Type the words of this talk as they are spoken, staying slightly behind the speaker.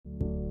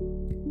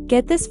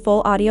Get this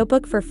full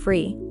audiobook for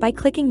free by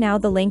clicking now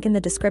the link in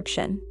the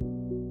description.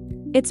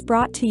 It's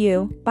brought to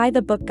you by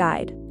the Book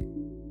Guide.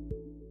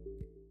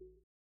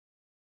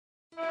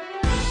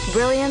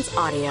 Brilliance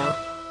Audio.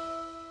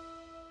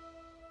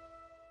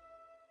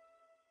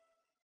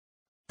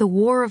 The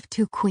War of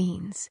Two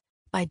Queens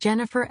by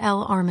Jennifer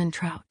L.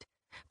 Armentrout,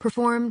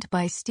 performed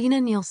by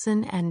Stina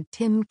Nielsen and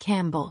Tim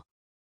Campbell.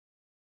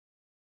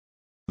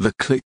 The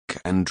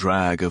click and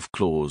drag of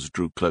claws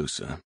drew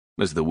closer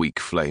as the weak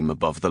flame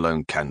above the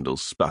lone candle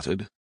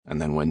sputtered and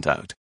then went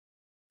out,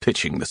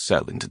 pitching the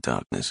cell into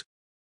darkness.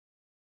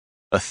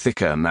 A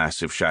thicker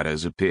mass of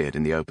shadows appeared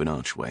in the open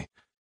archway,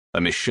 a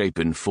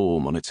misshapen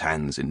form on its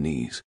hands and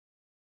knees.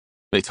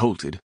 It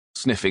halted,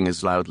 sniffing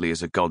as loudly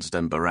as a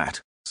goddamn barat,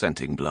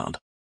 scenting blood.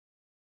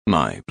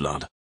 My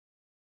blood.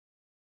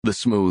 The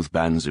smooth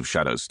bands of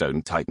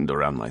shadowstone tightened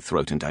around my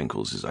throat and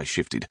ankles as I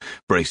shifted,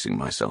 bracing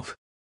myself.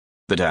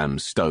 The damn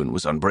stone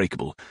was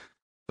unbreakable,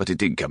 but it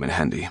did come in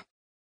handy.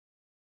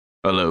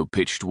 A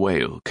low-pitched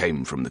wail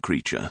came from the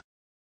creature.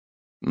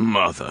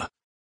 Mother!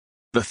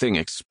 The thing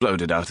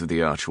exploded out of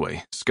the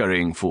archway,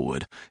 scurrying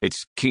forward,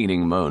 its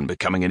keening moan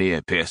becoming an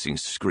ear-piercing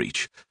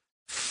screech.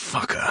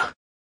 Fucker!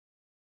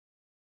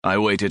 I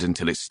waited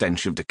until its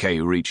stench of decay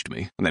reached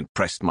me, and then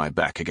pressed my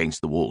back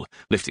against the wall,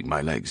 lifting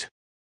my legs.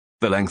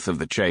 The length of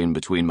the chain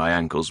between my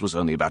ankles was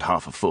only about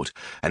half a foot,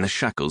 and the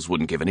shackles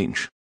wouldn't give an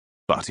inch.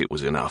 But it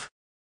was enough.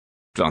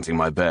 Planting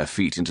my bare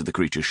feet into the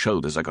creature's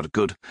shoulders, I got a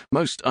good,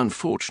 most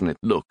unfortunate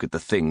look at the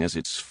thing as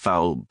its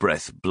foul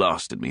breath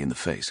blasted me in the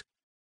face.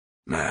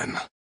 Man,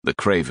 the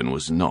craven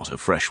was not a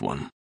fresh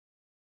one.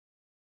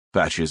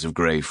 Patches of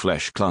grey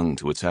flesh clung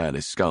to its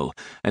hairless skull,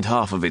 and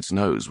half of its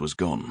nose was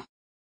gone.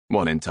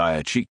 One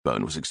entire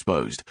cheekbone was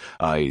exposed,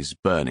 eyes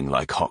burning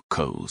like hot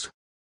coals,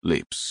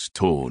 lips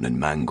torn and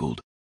mangled.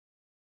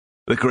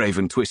 The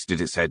craven twisted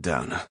its head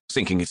down,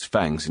 sinking its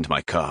fangs into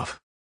my calf.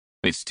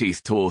 Its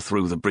teeth tore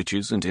through the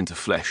breeches and into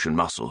flesh and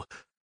muscle.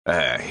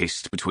 Air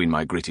hissed between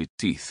my gritted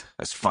teeth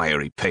as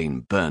fiery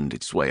pain burned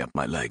its way up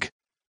my leg.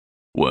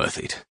 Worth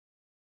it.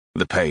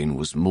 The pain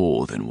was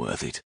more than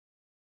worth it.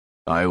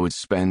 I would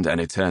spend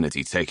an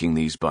eternity taking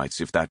these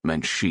bites if that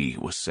meant she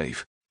was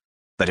safe.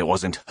 That it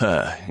wasn't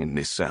her in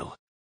this cell.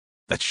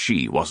 That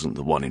she wasn't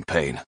the one in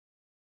pain.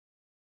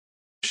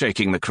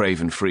 Shaking the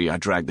craven free, I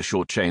dragged the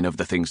short chain over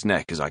the thing's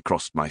neck as I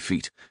crossed my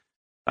feet.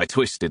 I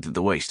twisted at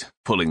the waist,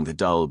 pulling the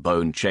dull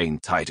bone chain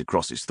tight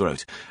across its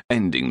throat,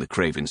 ending the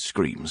craven's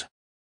screams.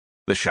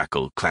 The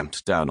shackle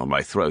clamped down on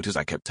my throat as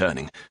I kept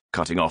turning,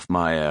 cutting off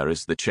my air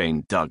as the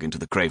chain dug into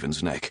the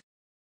craven's neck.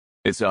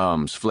 Its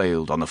arms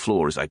flailed on the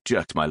floor as I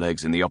jerked my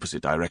legs in the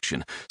opposite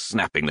direction,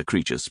 snapping the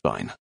creature's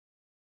spine.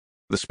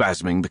 The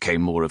spasming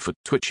became more of a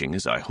twitching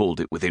as I hauled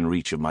it within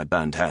reach of my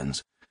bound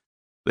hands.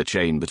 The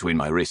chain between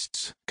my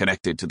wrists,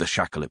 connected to the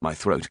shackle at my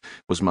throat,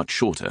 was much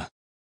shorter,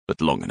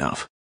 but long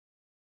enough.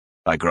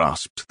 I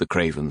grasped the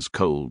craven's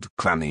cold,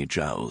 clammy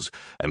jowls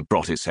and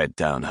brought its head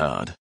down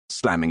hard,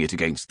 slamming it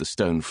against the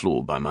stone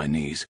floor by my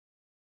knees.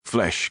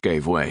 Flesh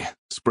gave way,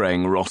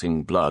 spraying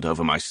rotting blood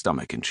over my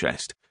stomach and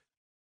chest.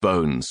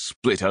 Bones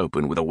split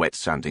open with a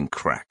wet-sounding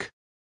crack.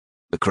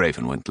 The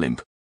craven went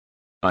limp.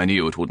 I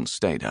knew it wouldn't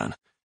stay down,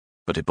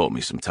 but it bought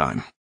me some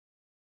time.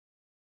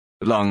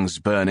 Lungs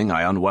burning,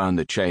 I unwound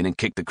the chain and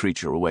kicked the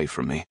creature away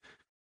from me.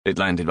 It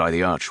landed by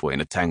the archway in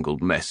a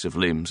tangled mess of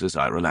limbs as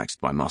I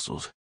relaxed my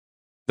muscles.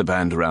 The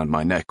band around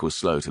my neck was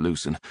slow to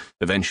loosen,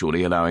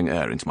 eventually allowing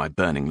air into my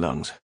burning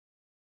lungs.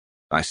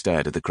 I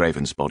stared at the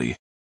craven's body.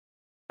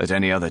 At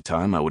any other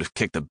time, I would have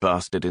kicked the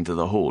bastard into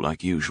the hall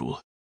like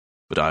usual.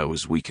 But I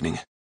was weakening.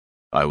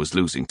 I was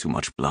losing too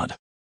much blood.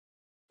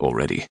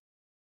 Already.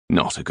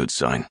 Not a good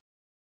sign.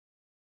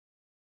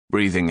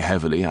 Breathing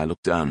heavily, I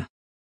looked down.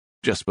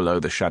 Just below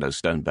the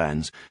shadowstone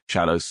bands,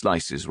 shallow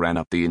slices ran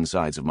up the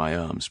insides of my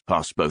arms,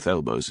 past both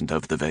elbows and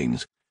over the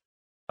veins.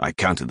 I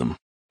counted them,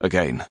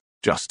 again,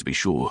 just to be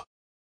sure.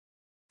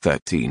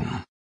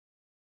 13.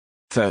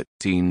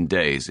 13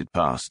 days had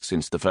passed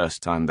since the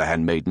first time the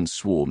handmaidens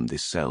swarmed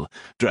this cell,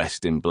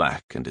 dressed in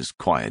black and as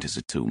quiet as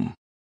a tomb.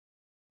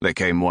 They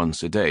came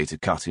once a day to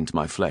cut into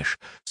my flesh,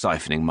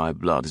 siphoning my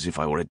blood as if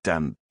I were a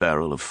damn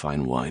barrel of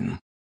fine wine.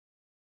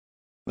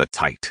 A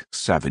tight,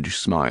 savage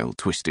smile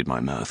twisted my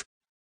mouth.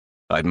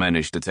 I'd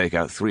managed to take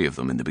out 3 of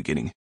them in the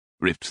beginning,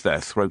 ripped their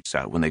throats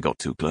out when they got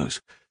too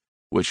close,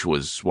 which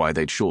was why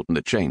they'd shortened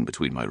the chain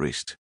between my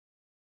wrists.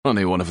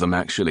 Only one of them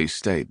actually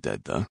stayed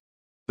dead, though.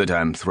 The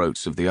damn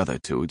throats of the other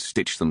 2 had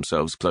stitched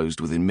themselves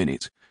closed within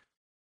minutes.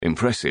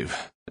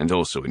 Impressive, and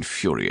also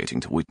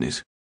infuriating to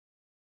witness.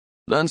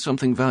 Learned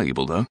something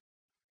valuable, though.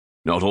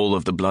 Not all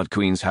of the Blood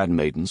Queen's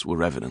handmaidens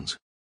were evidence.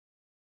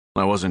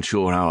 I wasn't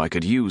sure how I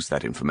could use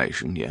that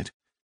information yet,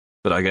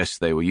 but I guess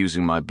they were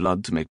using my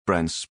blood to make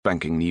brand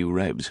spanking new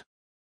rebs,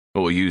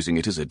 or using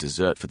it as a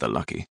dessert for the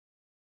lucky.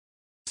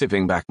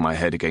 Tipping back my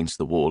head against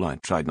the wall, I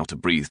tried not to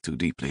breathe too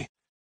deeply.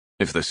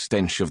 If the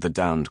stench of the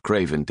downed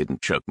craven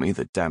didn't choke me,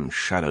 the damn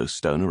shadow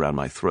stone around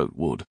my throat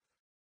would.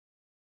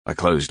 I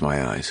closed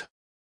my eyes.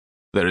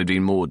 There had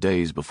been more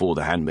days before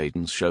the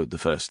handmaidens showed the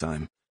first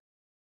time.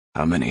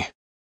 How many?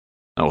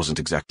 I wasn't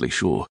exactly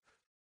sure.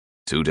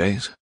 2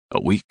 days?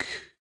 A week?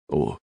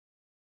 Or...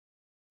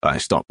 I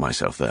stopped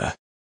myself there.